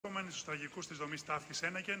αναφερόμενοι στους τραγικούς της δομής ταύτης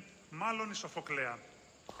έναγεν, μάλλον η Σοφοκλέα.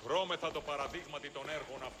 Χρώμεθα το παραδείγματι των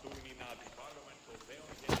έργων αυτού είναι να αντιβάλλομεν το δέον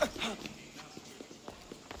και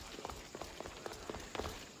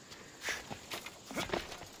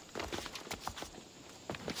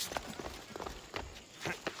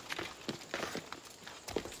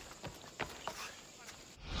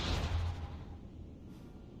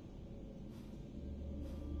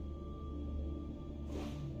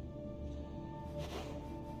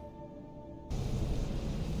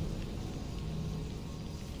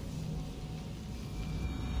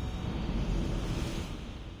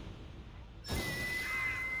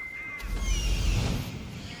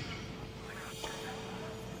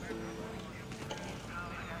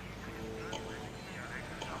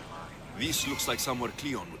This looks like somewhere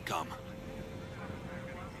Cleon would come.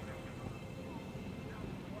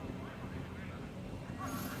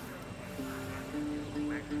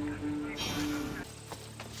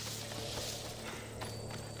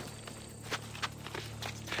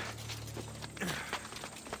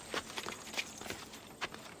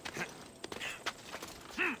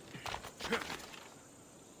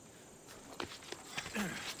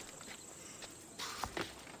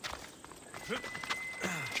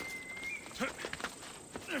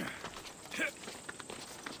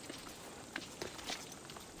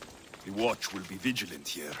 The watch will be vigilant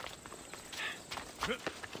here.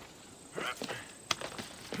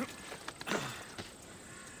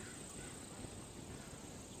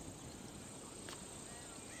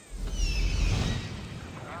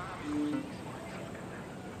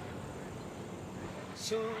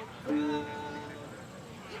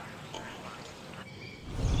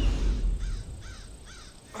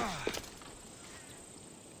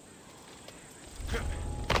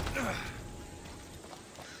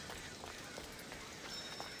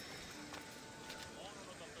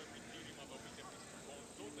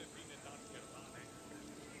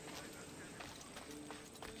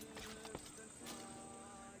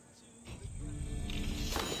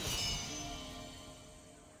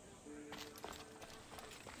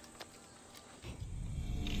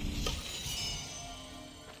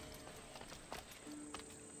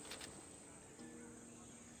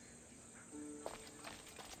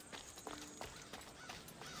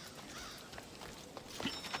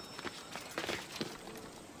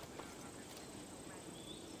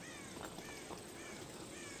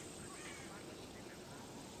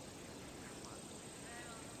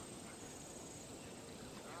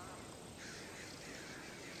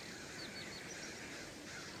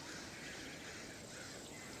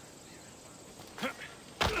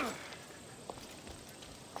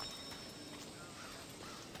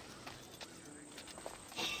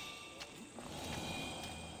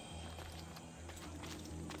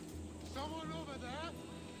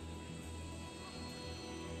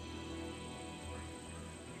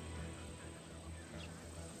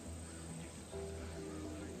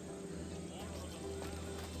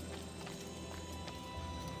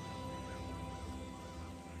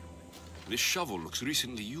 This shovel looks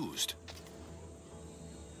recently used.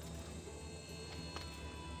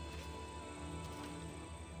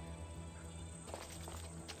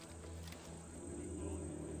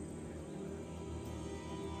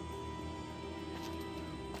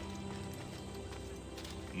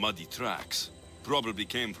 Muddy tracks. Probably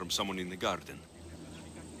came from someone in the garden.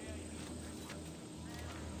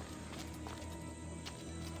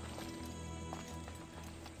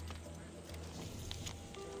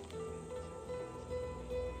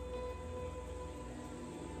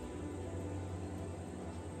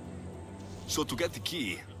 So to get the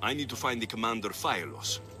key, I need to find the commander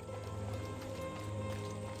Phylos.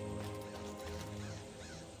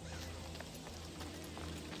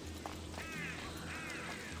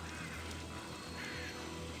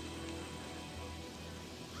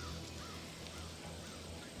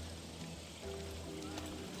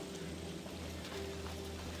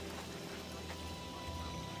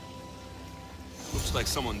 Looks like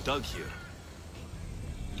someone dug here.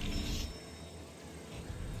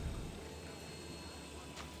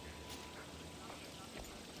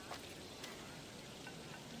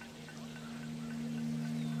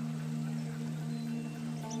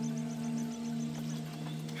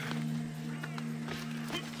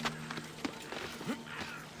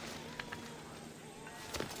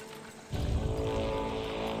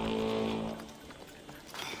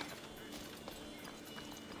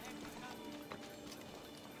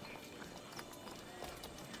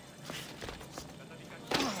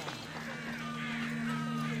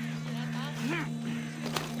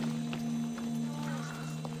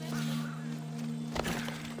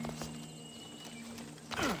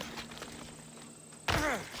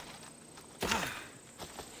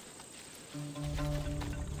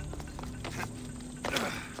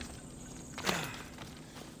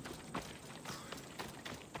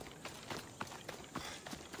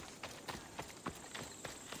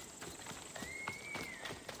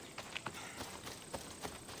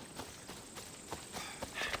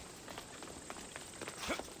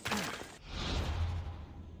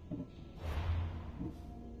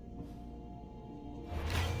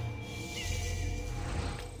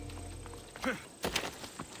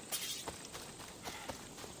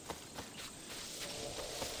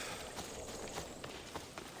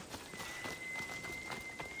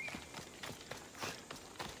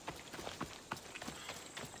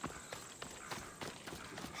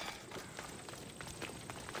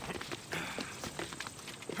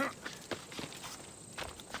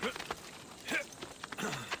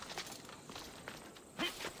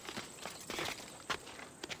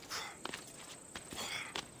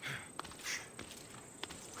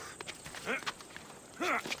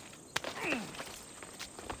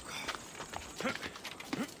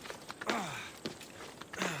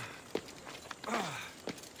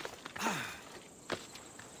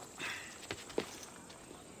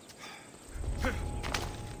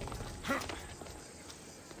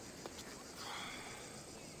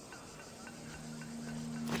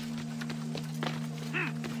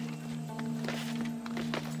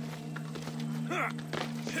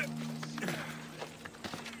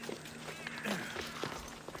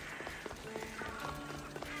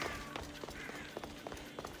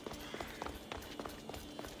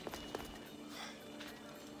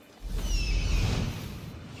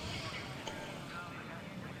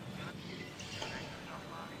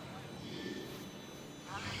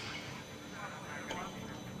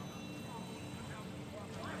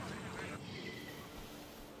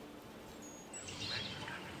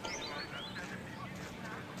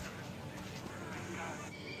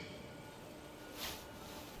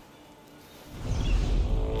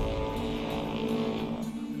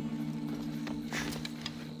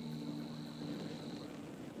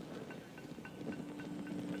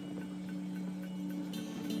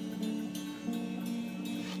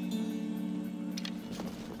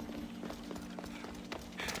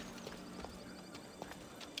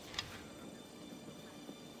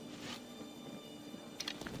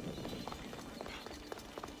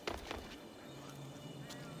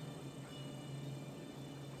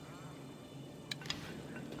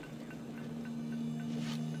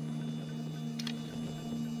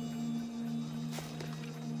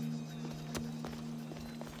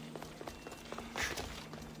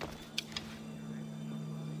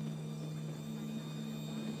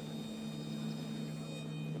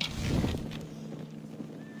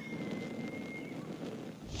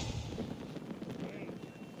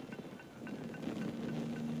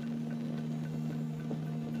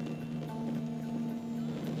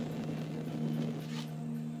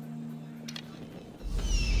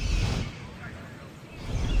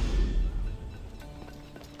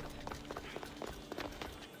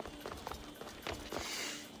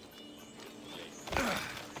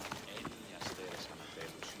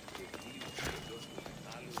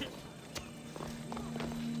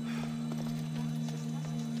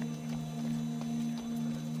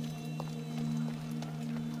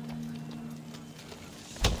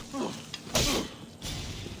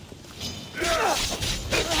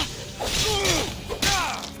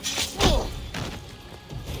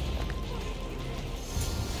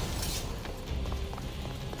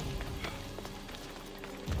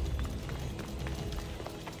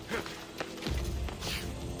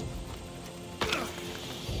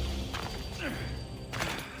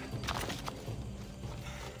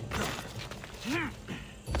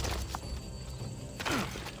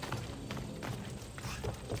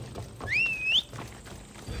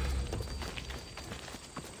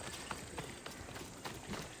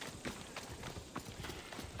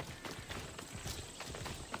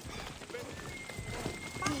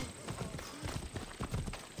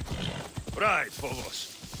 Right,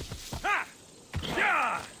 Phobos. Ha!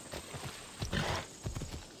 Yeah!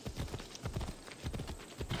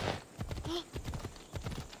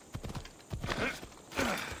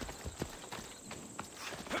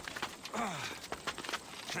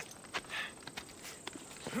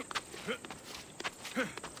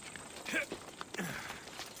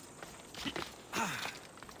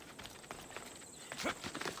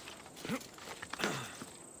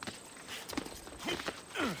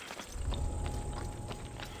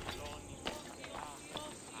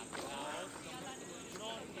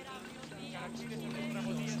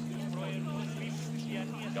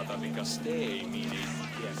 Καταδικαστέοι μείνει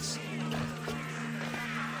η έξι.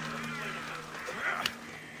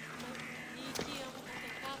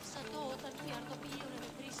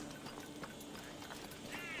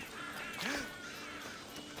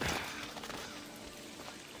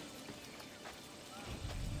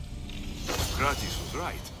 Kratis was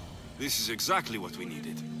right. This is exactly what we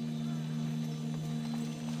needed.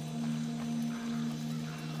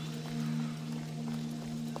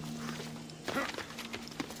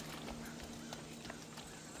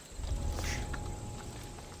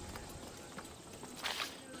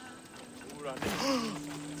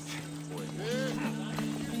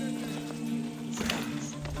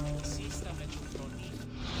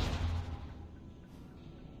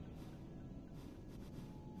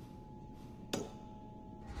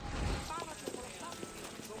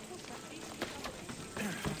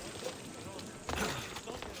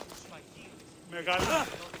 Μεγάλα.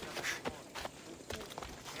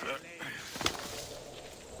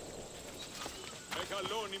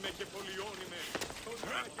 Μεγαλώνει με και πολιώνει με.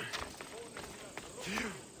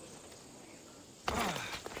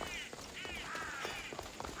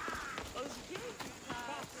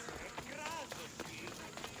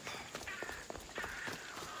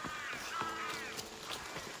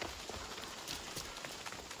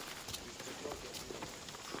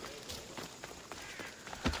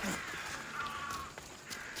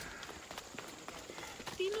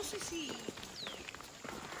 Τίνος εσύ.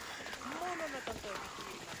 Μόνο να τον το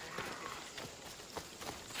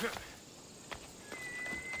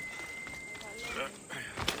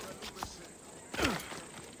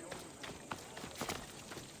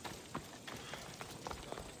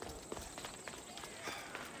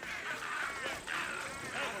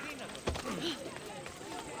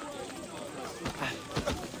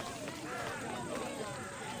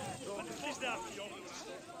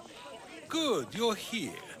Good, you're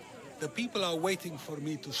here. The people are waiting for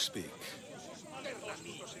me to speak.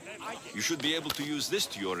 You should be able to use this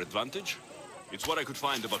to your advantage. It's what I could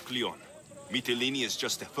find about Cleon. Mytilene is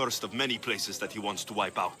just the first of many places that he wants to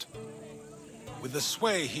wipe out. With the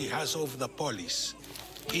sway he has over the polis,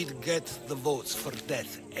 he'd get the votes for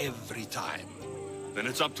death every time. Then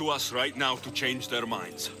it's up to us right now to change their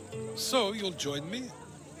minds. So, you'll join me?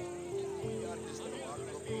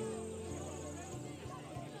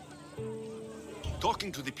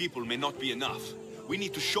 Talking to the people may not be enough. We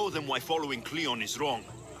need to show them why following Cleon is wrong.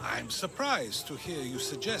 I'm surprised to hear you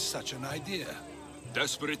suggest such an idea.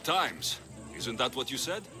 Desperate times. Isn't that what you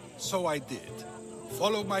said? So I did.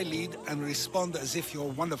 Follow my lead and respond as if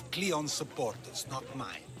you're one of Cleon's supporters, not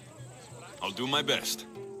mine. I'll do my best.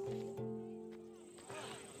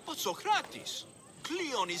 But Socrates,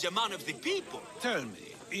 Cleon is a man of the people. Tell me,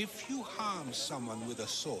 if you harm someone with a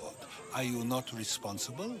sword, are you not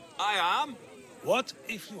responsible? I am. What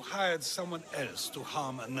if you hired someone else to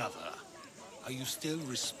harm another? Are you still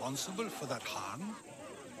responsible for that harm?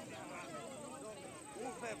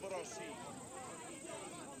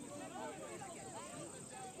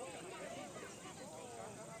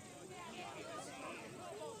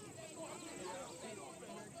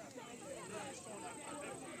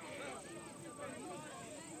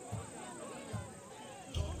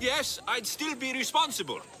 Yes, I'd still be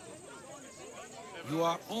responsible. You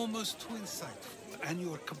are almost too insightful, and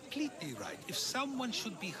you are completely right. If someone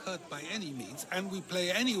should be hurt by any means, and we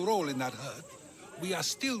play any role in that hurt, we are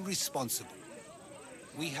still responsible.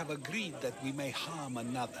 We have agreed that we may harm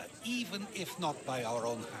another, even if not by our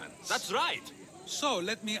own hands. That's right. So,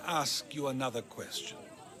 let me ask you another question.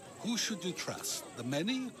 Who should you trust, the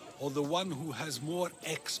many or the one who has more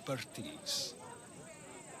expertise?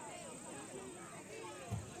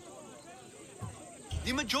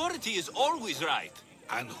 The majority is always right.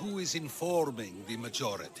 And who is informing the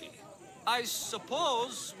majority? I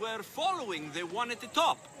suppose we're following the one at the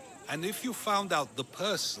top. And if you found out the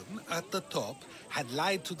person at the top had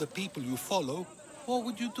lied to the people you follow, what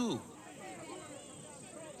would you do?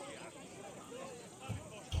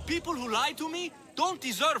 People who lie to me don't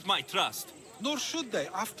deserve my trust. Nor should they.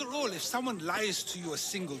 After all, if someone lies to you a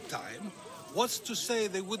single time, What's to say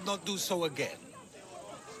they would not do so again?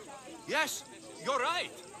 Yes, you're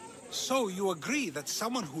right. So you agree that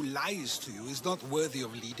someone who lies to you is not worthy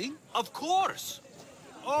of leading? Of course.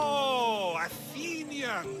 Oh,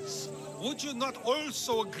 Athenians! Would you not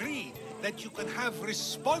also agree that you can have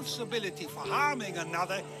responsibility for harming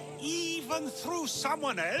another even through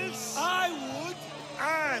someone else? I would.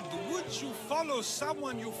 And would you follow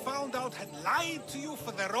someone you found out had lied to you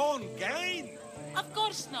for their own gain? Of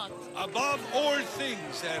course not. Above all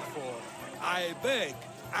things, therefore, I beg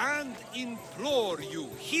and implore you,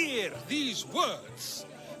 hear these words.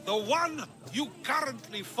 The one you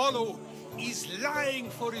currently follow is lying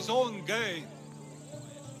for his own gain.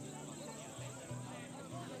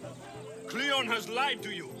 Cleon has lied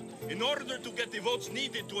to you in order to get the votes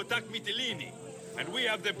needed to attack Mytilene. And we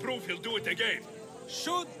have the proof he'll do it again.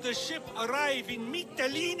 Should the ship arrive in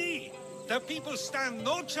Mytilene, the people stand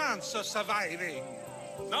no chance of surviving.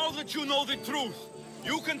 Now that you know the truth,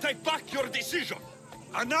 you can take back your decision.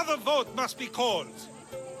 Another vote must be called.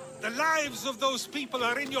 The lives of those people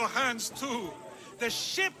are in your hands too. The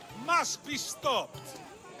ship must be stopped.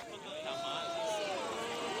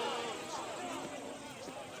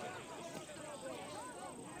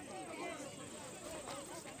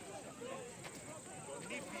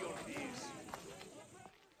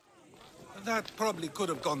 That probably could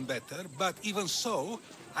have gone better, but even so,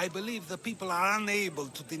 I believe the people are unable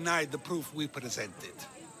to deny the proof we presented.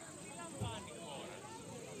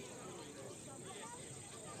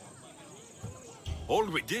 All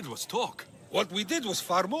we did was talk. What we did was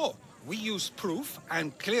far more. We used proof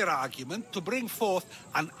and clear argument to bring forth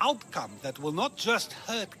an outcome that will not just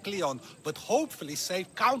hurt Cleon, but hopefully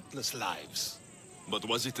save countless lives. But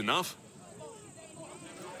was it enough?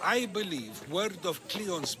 I believe word of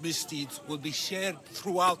Cleon's misdeeds will be shared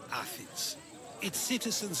throughout Athens. Its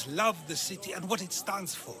citizens love the city and what it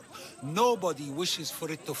stands for. Nobody wishes for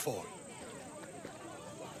it to fall.